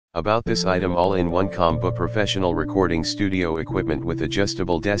About this item: all-in-one combo professional recording studio equipment with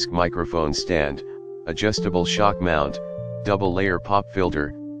adjustable desk microphone stand, adjustable shock mount, double-layer pop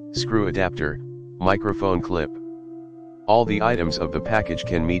filter, screw adapter, microphone clip. All the items of the package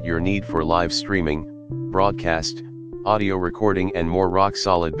can meet your need for live streaming, broadcast, audio recording and more.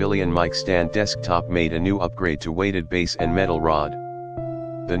 Rock-solid Billione mic stand desktop made a new upgrade to weighted base and metal rod.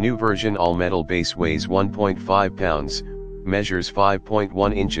 The new version all-metal base weighs 1.5 pounds, measures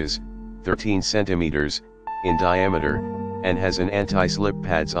 5.1 inches, 13 centimeters, in diameter, and has an anti-slip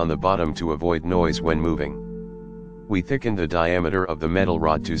pads on the bottom to avoid noise when moving. We thickened the diameter of the metal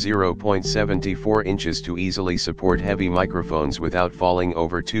rod to 0.74 inches to easily support heavy microphones without falling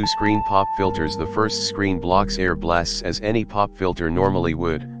over two screen pop filters. The first screen blocks air blasts as any pop filter normally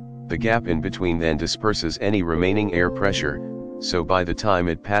would, the gap in between then disperses any remaining air pressure, so by the time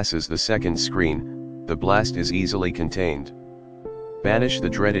it passes the second screen, the blast is easily contained. Banish the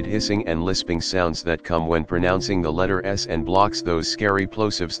dreaded hissing and lisping sounds that come when pronouncing the letter S and blocks those scary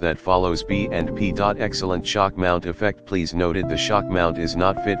plosives that follows B and P. Excellent shock mount effect. Please noted the shock mount is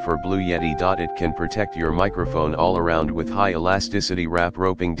not fit for Blue Yeti. It can protect your microphone all around with high elasticity wrap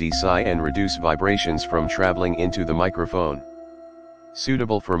roping DSI and reduce vibrations from traveling into the microphone.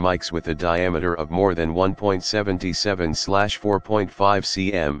 Suitable for mics with a diameter of more than 1.77/4.5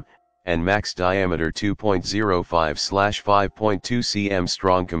 cm, and max diameter 2.05/5.2 cm.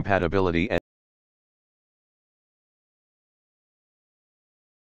 Strong compatibility and